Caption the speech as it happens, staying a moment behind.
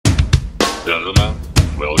Gentlemen,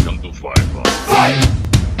 welcome to Fight Club. Fight!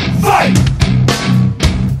 Fight!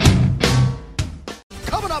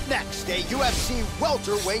 Coming up next, a UFC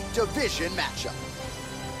welterweight division matchup.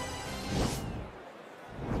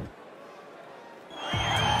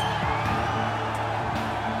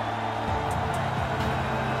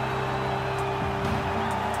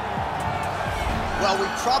 Well, we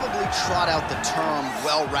probably trot out the term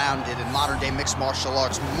well-rounded in modern-day mixed martial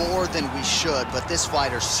arts more than we should, but this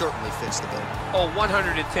fighter certainly fits the bill. Oh,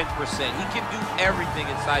 110%. He can do everything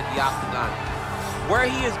inside the octagon. Where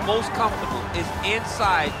he is most comfortable is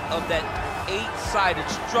inside of that 8-sided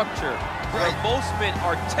structure where most men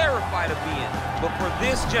are terrified of being. But for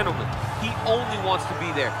this gentleman, he only wants to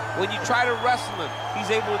be there. When you try to wrestle him,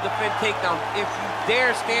 he's able to defend takedowns. If you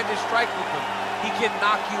dare stand and strike with him, he can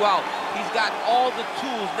knock you out. He's got all the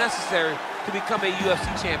tools necessary to become a UFC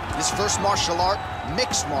champion. His first martial art,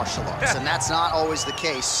 mixed martial arts, and that's not always the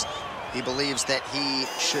case. He believes that he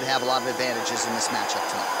should have a lot of advantages in this matchup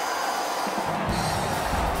tonight.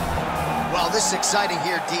 Well, this is exciting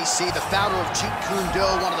here, DC. The founder of Jeet Kune Do,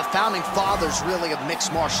 one of the founding fathers, really, of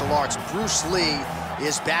mixed martial arts, Bruce Lee,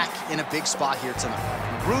 is back in a big spot here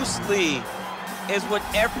tonight. Bruce Lee is what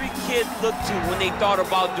every kid looked to when they thought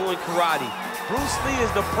about doing karate. Bruce Lee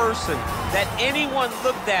is the person that anyone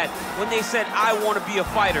looked at when they said, I want to be a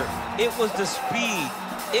fighter. It was the speed,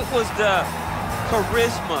 it was the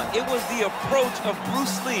charisma, it was the approach of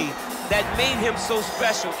Bruce Lee that made him so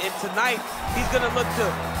special. And tonight, he's going to look to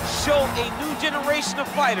show a new generation of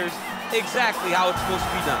fighters exactly how it's supposed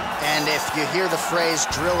to be done. And if you hear the phrase,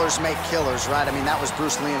 drillers make killers, right? I mean, that was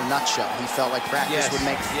Bruce Lee in a nutshell. He felt like practice would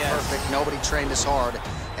make perfect. Nobody trained as hard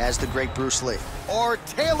as the great Bruce Lee. Our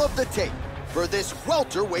tale of the tape for this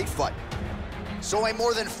welterweight fight. So a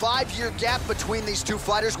more than 5-year gap between these two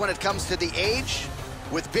fighters when it comes to the age,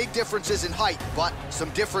 with big differences in height, but some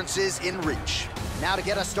differences in reach. Now to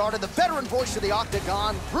get us started, the veteran voice of the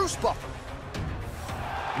octagon, Bruce Buffer.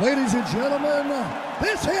 Ladies and gentlemen,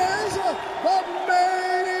 this is the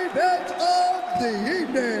main event of the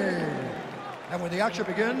evening. And when the action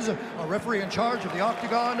begins, a referee in charge of the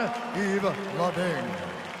octagon, Yves Lavigne.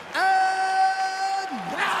 And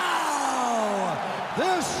now,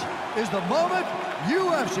 this is the moment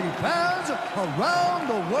UFC fans around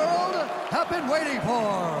the world have been waiting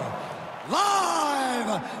for.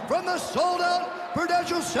 Live from the sold-out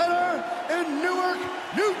Prudential Center in Newark,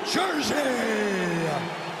 New Jersey.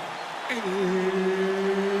 It's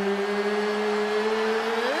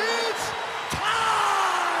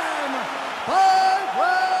time! 5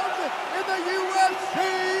 rounds in the UFC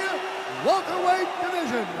welterweight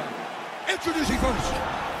division. Introducing first,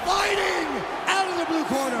 fighting out of the blue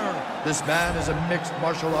corner. This man is a mixed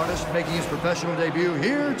martial artist making his professional debut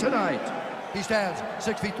here tonight. He stands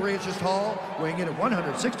 6 feet 3 inches tall, weighing in at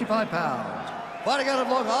 165 pounds. Fighting out of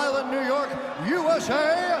Long Island, New York,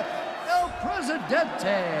 USA, El Presidente.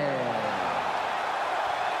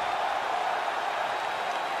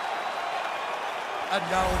 And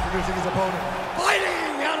now introducing his opponent,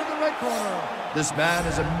 fighting out of the red corner. This man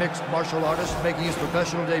is a mixed martial artist making his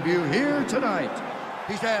professional debut here tonight.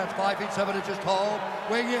 He stands 5 feet 7 inches tall,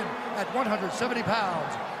 weighing in at 170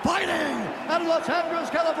 pounds. Fighting out of Los Angeles,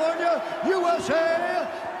 California, USA,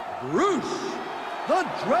 Bruce the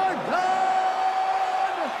Dragon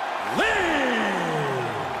Lee.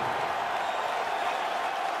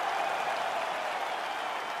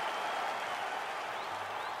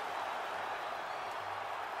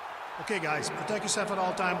 Okay, guys, protect yourself at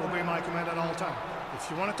all time, obey my command at all time. If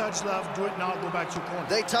you want to touch left, do it now, go back to your corner.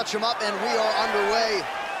 They touch him up, and we are underway.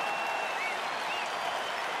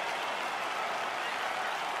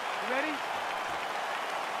 You ready?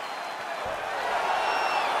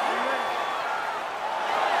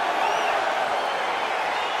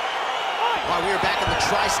 All right, we are back in the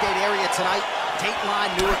tri-state area tonight.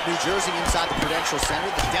 Dateline, Newark, New Jersey, inside the Prudential Center.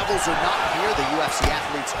 The Devils are not here. The UFC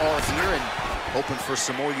athletes are here, and hoping for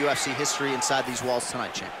some more UFC history inside these walls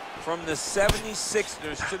tonight, champ. From the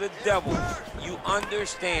 76ers to the Devils, you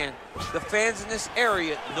understand the fans in this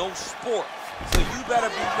area know sport. So you better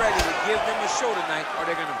be ready to give them a show tonight, or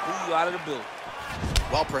they're going to boo you out of the building.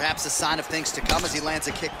 Well, perhaps a sign of things to come as he lands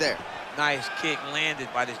a kick there. Nice kick landed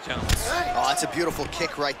by this gentleman. Oh, that's a beautiful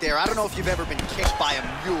kick right there. I don't know if you've ever been kicked by a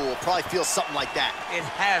mule. Probably feels something like that. It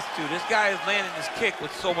has to. This guy is landing this kick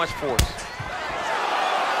with so much force.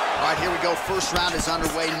 All right, here we go. First round is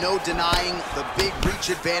underway. No denying the big reach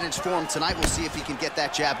advantage for him tonight. We'll see if he can get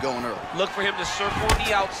that jab going early. Look for him to circle on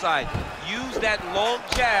the outside. Use that long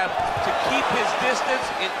jab to keep his distance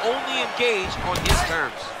and only engage on his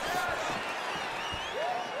terms.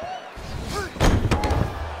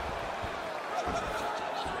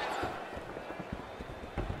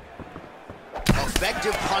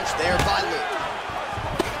 effective punch there by Lee.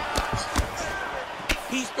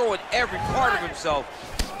 He's throwing every part of himself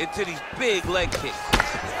into these big leg kicks.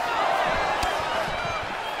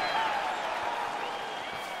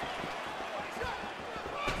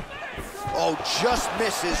 Oh, just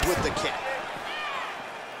misses with the kick.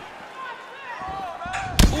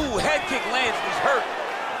 Ooh, head kick lands, he's hurt.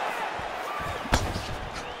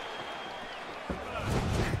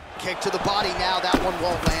 Kick to the body now, that one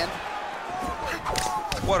won't land.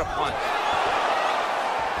 What a punch.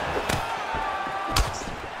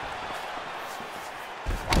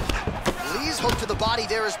 Lee's hook to the body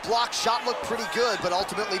there is blocked. Shot looked pretty good, but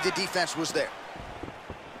ultimately the defense was there.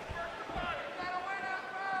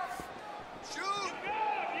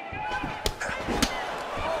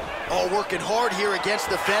 Oh, working hard here against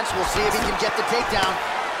the fence. We'll see if he can get the takedown.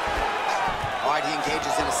 All right, he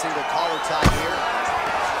engages in a single collar tie here.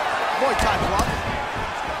 Muay Thai club.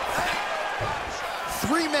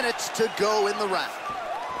 3 minutes to go in the round.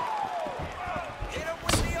 Hit him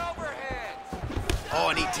with the overhead. Oh,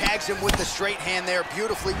 and he tags him with the straight hand there.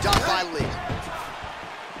 Beautifully done by Lee.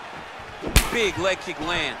 Big leg kick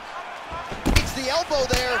lands. It's the elbow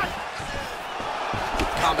there.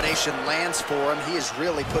 Combination lands for him. He is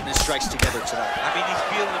really putting his strikes together tonight. I mean, he's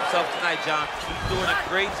feeling himself tonight, John. He's doing a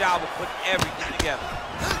great job of putting everything together.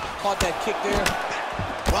 Caught that kick there.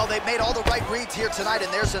 Well, they've made all the right reads here tonight, and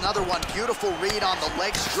there's another one. Beautiful read on the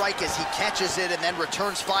leg strike as he catches it and then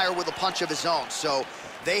returns fire with a punch of his own. So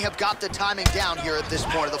they have got the timing down here at this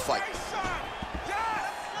point of the fight.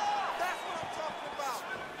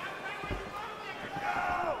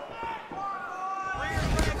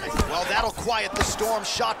 Well, that'll quiet the storm.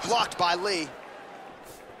 Shot blocked by Lee.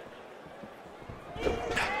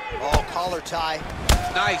 Oh, collar tie.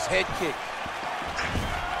 Nice head kick.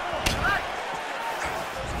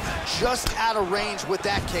 Just out of range with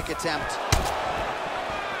that kick attempt.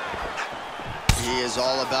 He is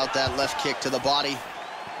all about that left kick to the body.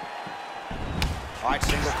 All right,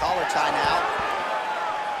 single collar tie now.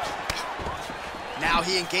 Now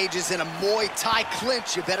he engages in a Muay Thai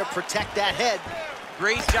clinch. You better protect that head.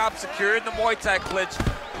 Great job securing the Muay Thai clinch.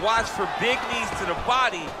 Watch for big knees to the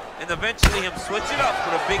body, and eventually him switch it up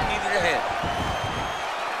with a big knee to the head.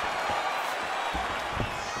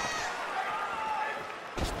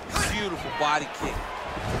 Beautiful body kick.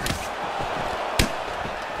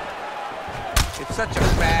 It's such a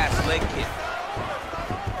fast leg kick.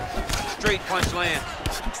 Straight punch lands.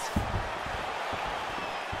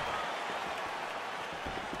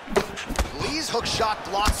 Lee's hook shot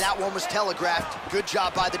blocked. That one was telegraphed. Good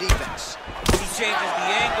job by the defense. He changes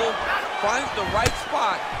the angle, finds the right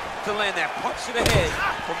spot to land that punch to the head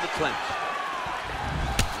from the clinch.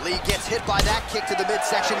 Lee gets hit by that kick to the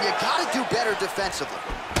midsection. You gotta do better defensively.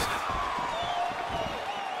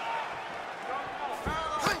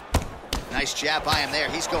 Nice jab by him there.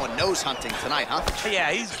 He's going nose hunting tonight, huh?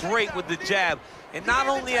 Yeah, he's great with the jab. And not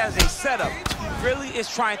only as a setup, he really is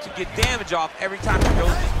trying to get damage off every time he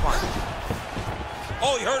throws his punch.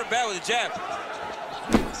 Oh, he hurt him bad with the jab.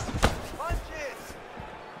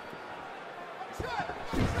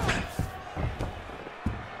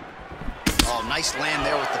 Oh, nice land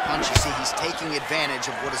there with the punch. You see, he's taking advantage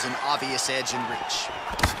of what is an obvious edge and reach.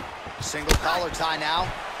 Single collar tie now.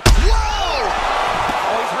 Whoa!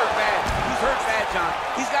 Oh, he's hurt bad. He's hurt bad, John.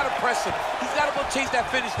 He's got to press him. He's got to go chase that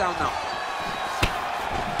finish down now.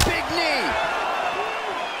 Big knee.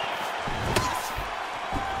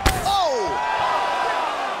 Oh!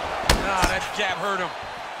 Ah, that jab hurt him.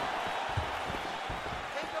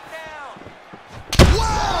 Take him down.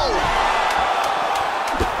 Whoa!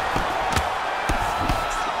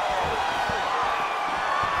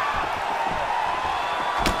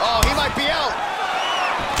 Oh, he might be out.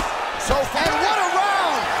 So far, and what a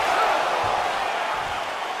round!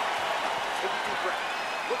 Take a deep breath.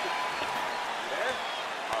 Look at you. There?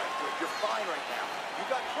 All right, good. You're fine right now. You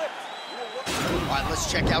got clipped. You were working. All right, let's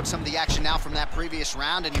check out some of the action now from that previous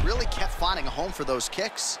round, and he really kept finding a home for those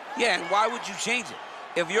kicks. Yeah, and why would you change it?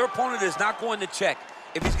 If your opponent is not going to check,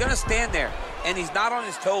 if he's going to stand there and he's not on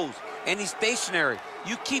his toes and he's stationary,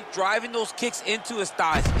 you keep driving those kicks into his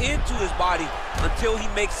thighs, into his body, until he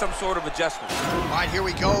makes some sort of adjustment. All right, here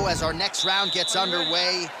we go as our next round gets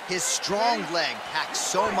underway. His strong leg packs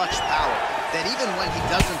so much power that even when he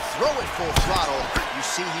doesn't throw it full throttle, you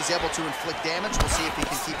see he's able to inflict damage. We'll see if he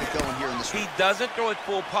can keep it going here in this round. He doesn't throw it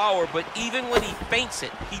full power, but even when he feints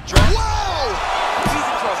it, he drops. Whoa! He's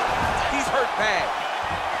in trouble. He's hurt bad.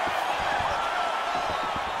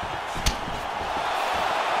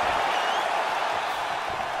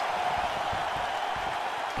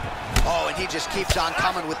 Oh, and he just keeps on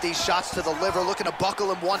coming with these shots to the liver, looking to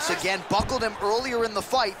buckle him once again. Buckled him earlier in the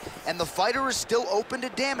fight, and the fighter is still open to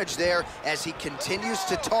damage there as he continues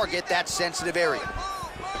to target that sensitive area.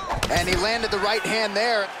 And he landed the right hand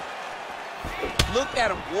there. Look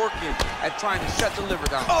at him working at trying to shut the liver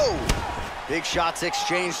down. Oh! Big shots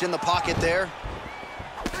exchanged in the pocket there.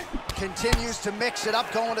 Continues to mix it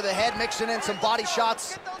up, going to the head, mixing in some body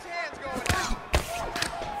shots.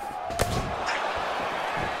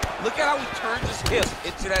 Look at how he turns his hip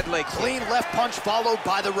into that leg. Clean left punch followed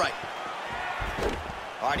by the right.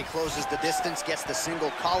 All right, he closes the distance, gets the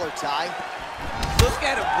single collar tie. Look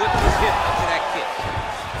at him whip his hip into that kick.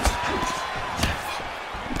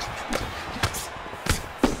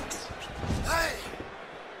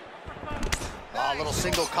 Oh, a little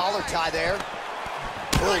single collar tie there.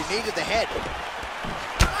 Oh, he needed the head.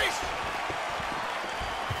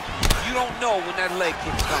 You don't know when that leg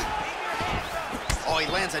kick's coming. Oh, he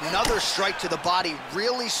lands another strike to the body,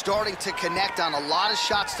 really starting to connect on a lot of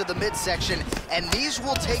shots to the midsection, and these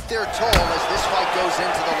will take their toll as this fight goes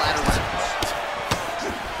into the latter rounds.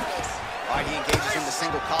 All right, he engages in the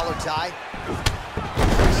single collar tie.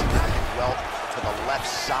 Well, to the left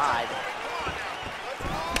side.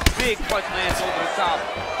 Big punch lands over the top.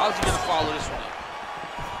 How's he gonna follow this one up?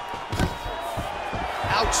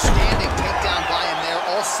 Outstanding takedown by him there,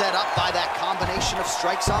 all set up by that combination of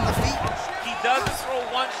strikes on the feet. He doesn't throw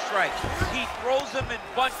one strike. He throws them in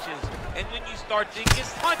bunches. And when you start thinking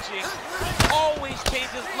punching, he always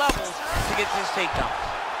changes levels to get to his takedown.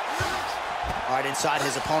 All right, inside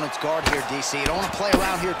his opponent's guard here, DC. You don't want to play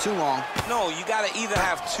around here too long. No, you got to either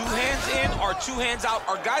have two hands in or two hands out,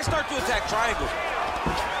 or guys start to attack triangles.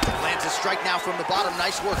 Lands a strike now from the bottom.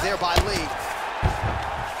 Nice work there by Lee.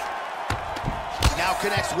 Now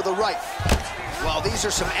connects with a right. Well, these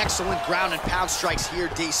are some excellent ground and pound strikes here,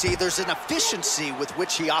 DC. There's an efficiency with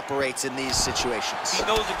which he operates in these situations. He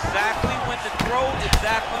knows exactly when to throw,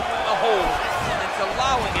 exactly when to hold, and it's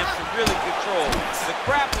allowing him to really control the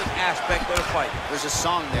grappling aspect of the fight. There's a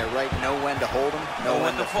song there, right? Know when to hold him, know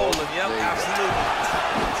when to fold him. Yep, absolutely.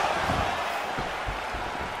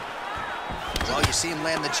 Well, you see him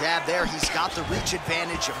land the jab there. He's got the reach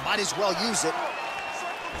advantage. You might as well use it.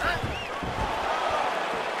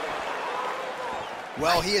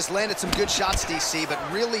 Well, he has landed some good shots, DC, but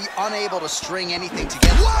really unable to string anything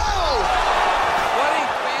together. Whoa! What a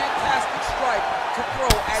fantastic strike to throw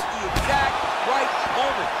at the exact right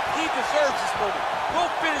moment. He deserves this moment. Go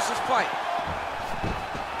finish this fight.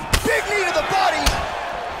 Big knee to the body.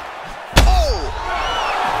 Oh!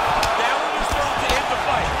 That one is thrown to end the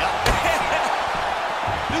fight.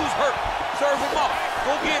 Dude's hurt. Serve him up.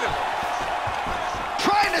 Go get him.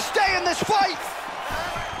 Trying to stay in this fight.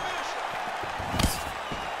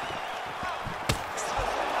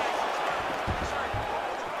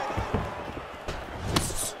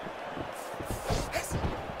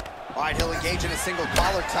 All right, he'll engage in a single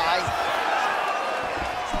collar tie.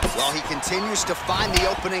 Well, he continues to find the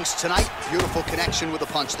openings tonight. Beautiful connection with a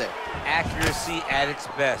punch there. Accuracy at its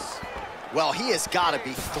best. Well, he has got to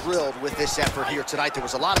be thrilled with this effort here tonight. There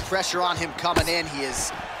was a lot of pressure on him coming in. He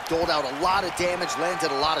has doled out a lot of damage, landed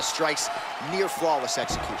a lot of strikes, near flawless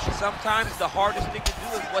execution. Sometimes the hardest thing to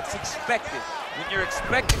do is what's expected. When you're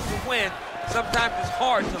expected to win, sometimes it's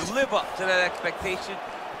hard to live up to that expectation.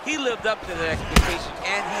 He lived up to that expectation,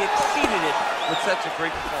 and he exceeded it with such a great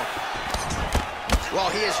performance. Well,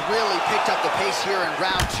 he has really picked up the pace here in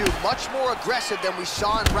round two. Much more aggressive than we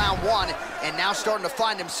saw in round one, and now starting to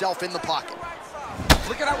find himself in the pocket.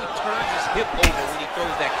 Look at how he turns his hip over when he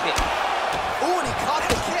throws that kick. Ooh, and he caught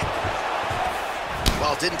the kick.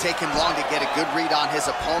 Well, it didn't take him long to get a good read on his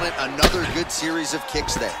opponent. Another good series of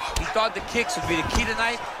kicks there. He thought the kicks would be the key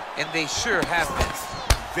tonight, and they sure have been.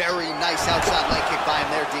 Very nice outside leg kick by him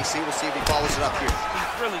there, DC. We'll see if he follows it up here.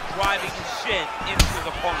 He's really driving his shin into his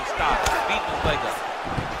opponent's thigh, beating his leg up.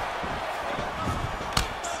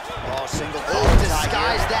 Oh, single. Oh,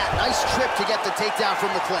 disguise that. Nice trip to get the takedown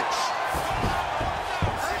from the clinch.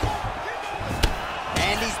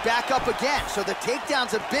 And he's back up again. So the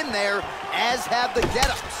takedowns have been there, as have the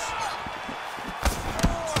get-ups.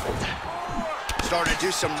 Starting to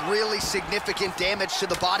do some really significant damage to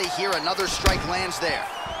the body here. Another strike lands there.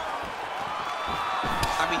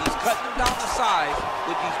 I mean, he's cutting him down the side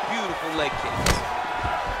with these beautiful leg kicks.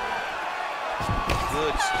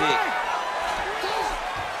 Good stick.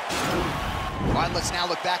 All right, let's now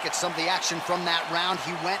look back at some of the action from that round.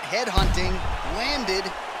 He went headhunting, landed,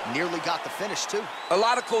 nearly got the finish, too. A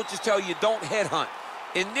lot of coaches tell you don't headhunt.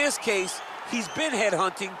 In this case, he's been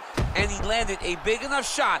headhunting, and he landed a big enough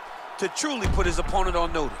shot to truly put his opponent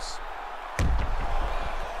on notice.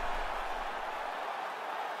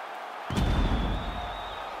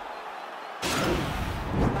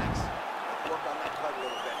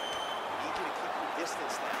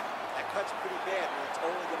 distance now. That cut's pretty bad, and it's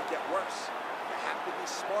only going to get worse. You have to be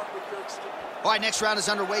smart with your exchange. All right, next round is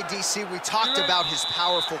underway, DC. We talked about his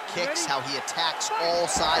powerful kicks, how he attacks all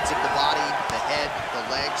sides of the body, the head, the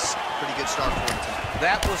legs. Pretty good start for him tonight.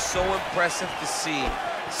 That was so impressive to see.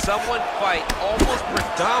 Someone fight almost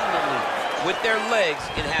predominantly with their legs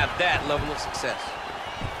and have that level of success.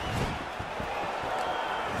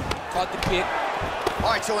 Caught the kick. All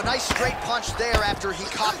right, so a nice straight punch there. After he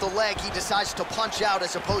caught the leg, he decides to punch out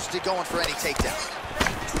as opposed to going for any takedown.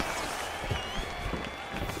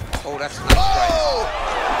 Oh, that's a nice strike. Oh!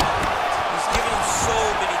 He's giving him so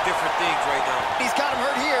many different things right now. He's got him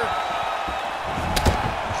hurt here.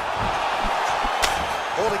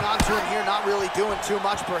 Holding on to him here, not really doing too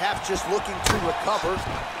much, perhaps just looking to recover.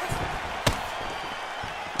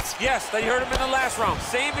 Yes, they hurt him in the last round.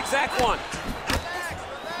 Same exact one.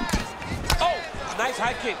 Oh, nice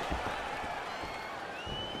high kick.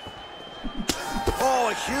 Oh,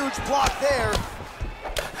 a huge block there.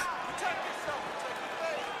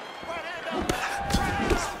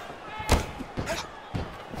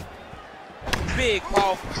 Big,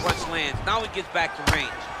 powerful punch lands. Now he gets back to range.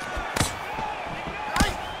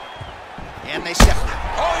 And they separate.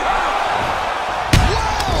 Oh, he hurt him!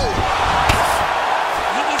 Whoa!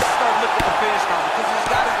 He needs to start looking at the finish now because he's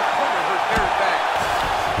got his opponent hurt very bad.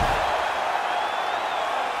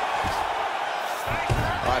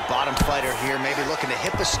 All right, bottom fighter here, maybe looking to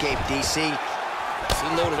hip escape, DC. He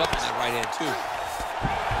loaded up on that right hand, too.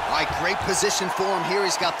 All right, great position for him here.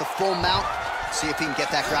 He's got the full mount. See if he can get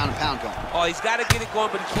that ground and pound going. Oh, he's got to get it going,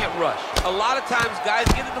 but he can't rush. A lot of times, guys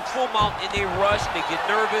get in the full mount and they rush, they get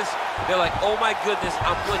nervous. They're like, oh my goodness,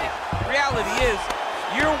 I'm winning. Reality is,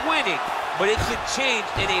 you're winning, but it can change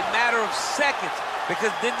in a matter of seconds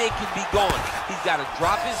because then they can be gone. He's got to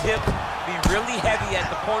drop his hip, be really heavy at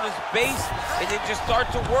the opponent's base, and then just start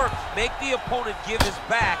to work. Make the opponent give his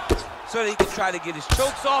back so that he can try to get his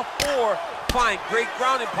chokes off or find great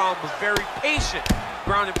ground and pound, but very patient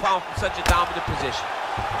ground and pound from such a dominant position.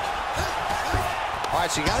 All right,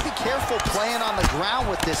 so you got to be careful playing on the ground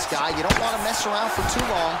with this guy. You don't want to mess around for too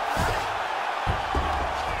long.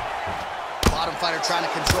 Bottom fighter trying to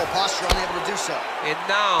control posture, unable to do so. And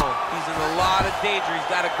now he's in a lot of danger. He's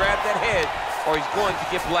got to grab that head or he's going to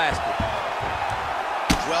get blasted.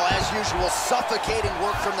 Well, as usual, suffocating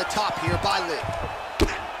work from the top here by Lee.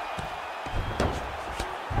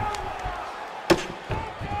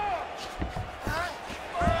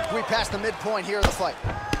 We passed the midpoint here of the fight.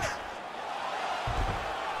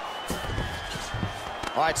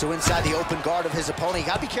 All right, so inside the open guard of his opponent. You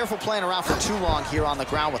got to be careful playing around for too long here on the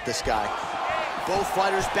ground with this guy. Both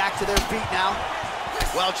fighters back to their feet now.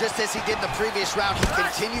 Well, just as he did in the previous round, he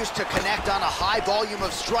continues to connect on a high volume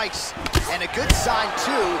of strikes. And a good sign,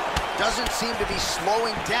 too, doesn't seem to be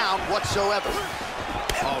slowing down whatsoever.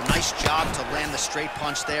 Oh, nice job to land the straight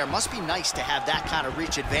punch there. Must be nice to have that kind of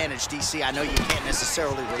reach advantage, DC. I know you can't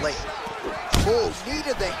necessarily relate. Oh, knee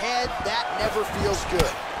to the head, that never feels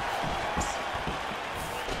good.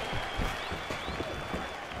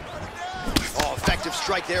 Oh, effective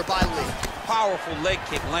strike there by Lee. Powerful leg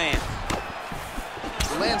kick lands.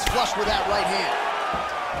 Lands flush with that right hand.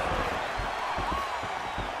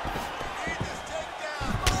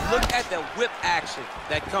 Look at the whip action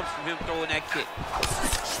that comes from him throwing that kick.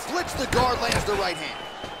 Splits the guard, lands the right hand.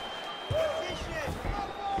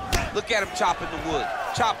 Look at him chopping the wood.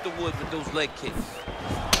 Chop the wood with those leg kicks.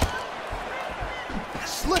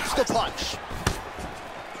 Slips the punch.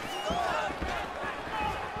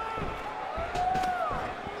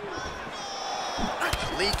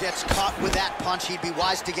 Lee gets caught with that punch. He'd be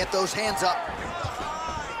wise to get those hands up.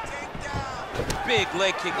 Big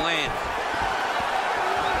leg kick land.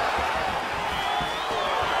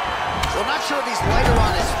 Well, not sure if he's lighter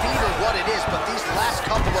on his feet or what it is, but these last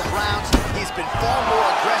couple of rounds, he's been far more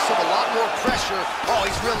aggressive, a lot more pressure. Oh,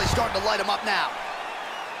 he's really starting to light him up now.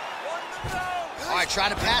 All right,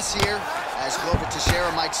 trying to pass here. As Glover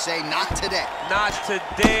Teixeira might say, not today. Not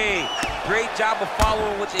today. Great job of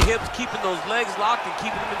following with the hips, keeping those legs locked and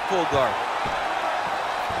keeping them in full guard.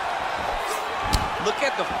 Look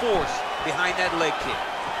at the force behind that leg kick.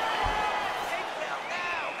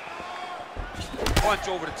 Punch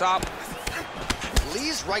over the top.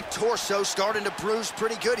 Lee's right torso starting to bruise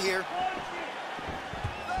pretty good here.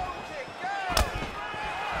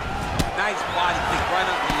 Nice body kick right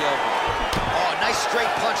under the elbow. Oh, nice straight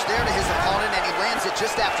punch there to his opponent, and he lands it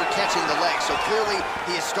just after catching the leg. So clearly,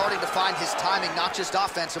 he is starting to find his timing, not just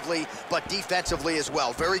offensively, but defensively as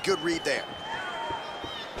well. Very good read there.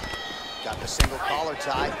 Got the single collar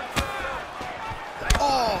tie.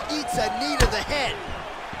 Oh, eats a knee to the head.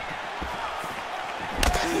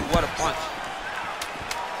 Ooh, what a punch.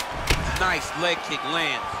 Nice leg kick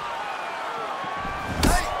lands.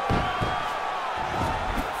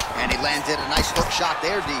 And he landed a nice hook shot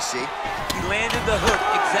there, DC. He landed the hook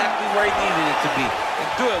exactly where he needed it to be. And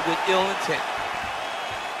good with ill intent.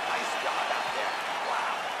 Nice job out there.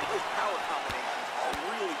 Wow. Those power combinations are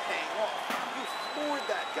really paying off. You floored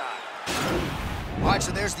that guy. All right,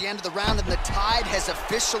 so there's the end of the round, and the tide has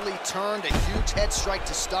officially turned. A huge head strike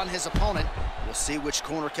to stun his opponent. We'll see which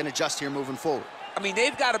corner can adjust here moving forward. I mean,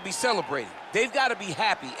 they've got to be celebrating. They've got to be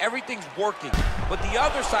happy. Everything's working. But the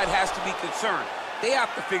other side has to be concerned. They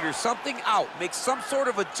have to figure something out, make some sort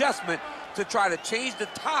of adjustment to try to change the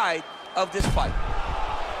tide of this fight.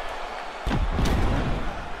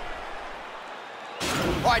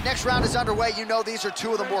 All right, next round is underway. You know these are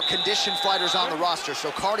two of the more conditioned fighters on the roster,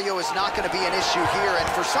 so cardio is not going to be an issue here. And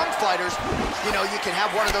for some fighters, you know, you can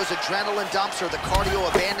have one of those adrenaline dumps or the cardio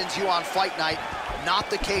abandons you on fight night.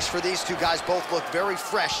 Not the case for these two guys. Both look very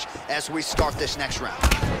fresh as we start this next round.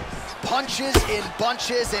 Punches in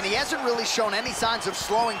bunches, and he hasn't really shown any signs of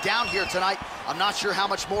slowing down here tonight. I'm not sure how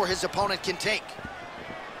much more his opponent can take.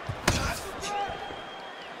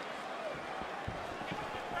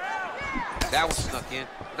 That was snuck in.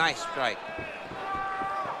 Nice strike.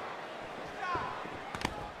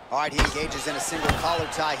 All right, he engages in a single collar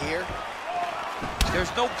tie here.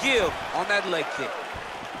 There's no give on that leg kick.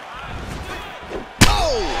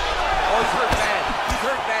 Oh! Oh, he's hurt bad. He's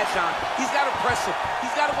hurt bad, John. He's got to press him.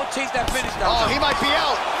 He's got to go chase that finish down. Oh, he might be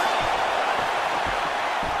out.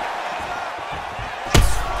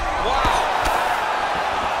 Wow.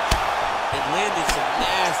 And landed some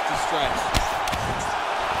nasty strikes.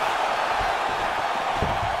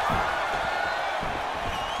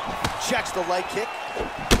 Checks the leg kick.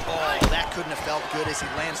 Oh, that couldn't have felt good as he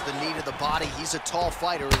lands the knee to the body. He's a tall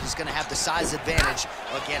fighter, and he's going to have the size advantage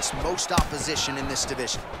against most opposition in this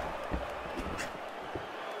division.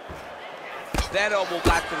 That elbow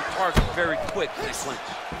got to the target very quick in the clinch.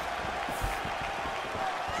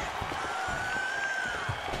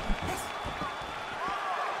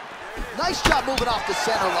 Nice job moving off the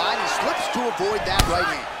center line. He slips to avoid that right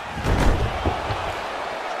hand.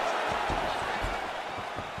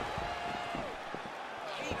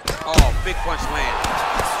 Oh, big punch land.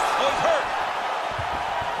 Oh, he's hurt.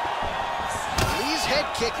 Lee's head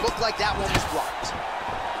kick looked like that one was blocked.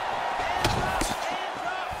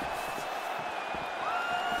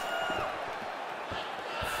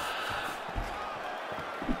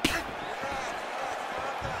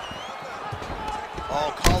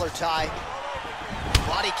 Oh, collar tie.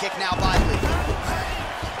 Body kick now by Lee.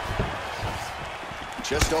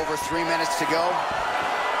 Just over 3 minutes to go.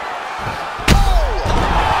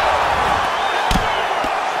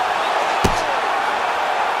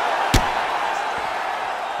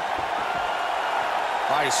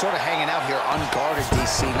 All right, he's sort of hanging out here unguarded,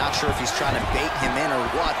 DC. Not sure if he's trying to bait him in or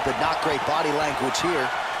what, but not great body language here.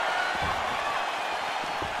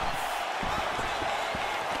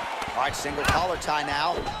 All right, single collar tie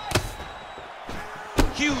now.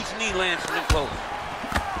 Huge knee lands from the close.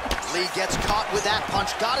 Lee gets caught with that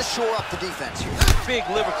punch. Got to shore up the defense here. Big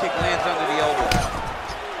liver kick lands under the elbow.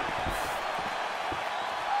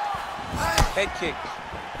 Head kick.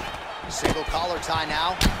 Single collar tie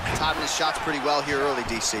now. Timing his shots pretty well here early,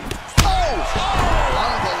 DC. Oh!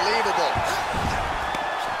 Unbelievable.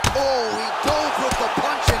 Oh, he dove with the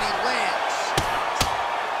punch and he lands.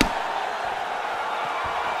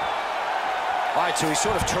 All right, so he's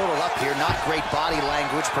sort of turtled up here. Not great body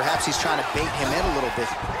language. Perhaps he's trying to bait him in a little bit.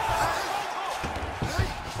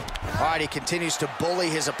 All right, he continues to bully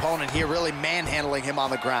his opponent here, really manhandling him on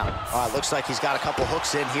the ground. All right, looks like he's got a couple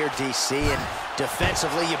hooks in here, DC, and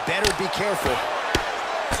defensively, you better be careful.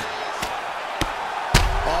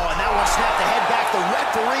 Oh, and that one snapped the head back. The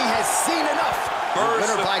referee has seen enough.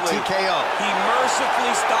 Winner by TKO. He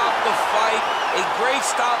mercifully stopped the fight. A great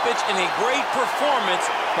stoppage and a great performance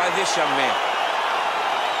by this young man.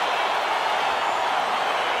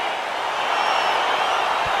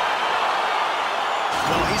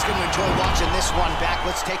 Well, he's going to enjoy watching this one back.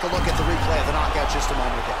 Let's take a look at the replay of the knockout just a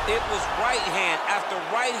moment ago. It was right hand after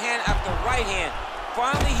right hand after right hand.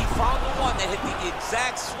 Finally, he found the one that hit the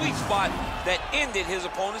exact sweet spot that ended his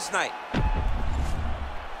opponent's night.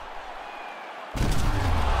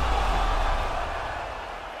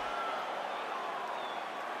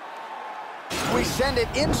 We send it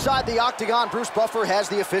inside the octagon. Bruce Buffer has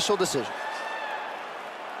the official decision.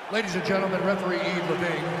 Ladies and gentlemen, referee Yves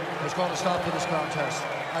Levine has called a stop to this contest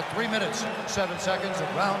at 3 minutes, 7 seconds of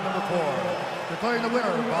round number 4. Declaring the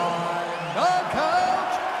winner by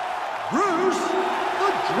knockout, Bruce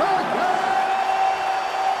the Dragon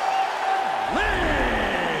Lee.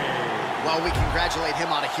 Well, we congratulate him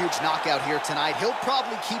on a huge knockout here tonight. He'll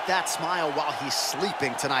probably keep that smile while he's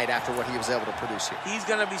sleeping tonight after what he was able to produce here. He's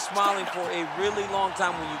going to be smiling for a really long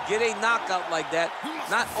time. When you get a knockout like that,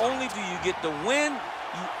 not only do you get the win,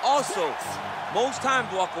 you also, most times,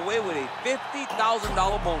 walk away with a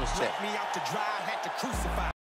 $50,000 bonus check.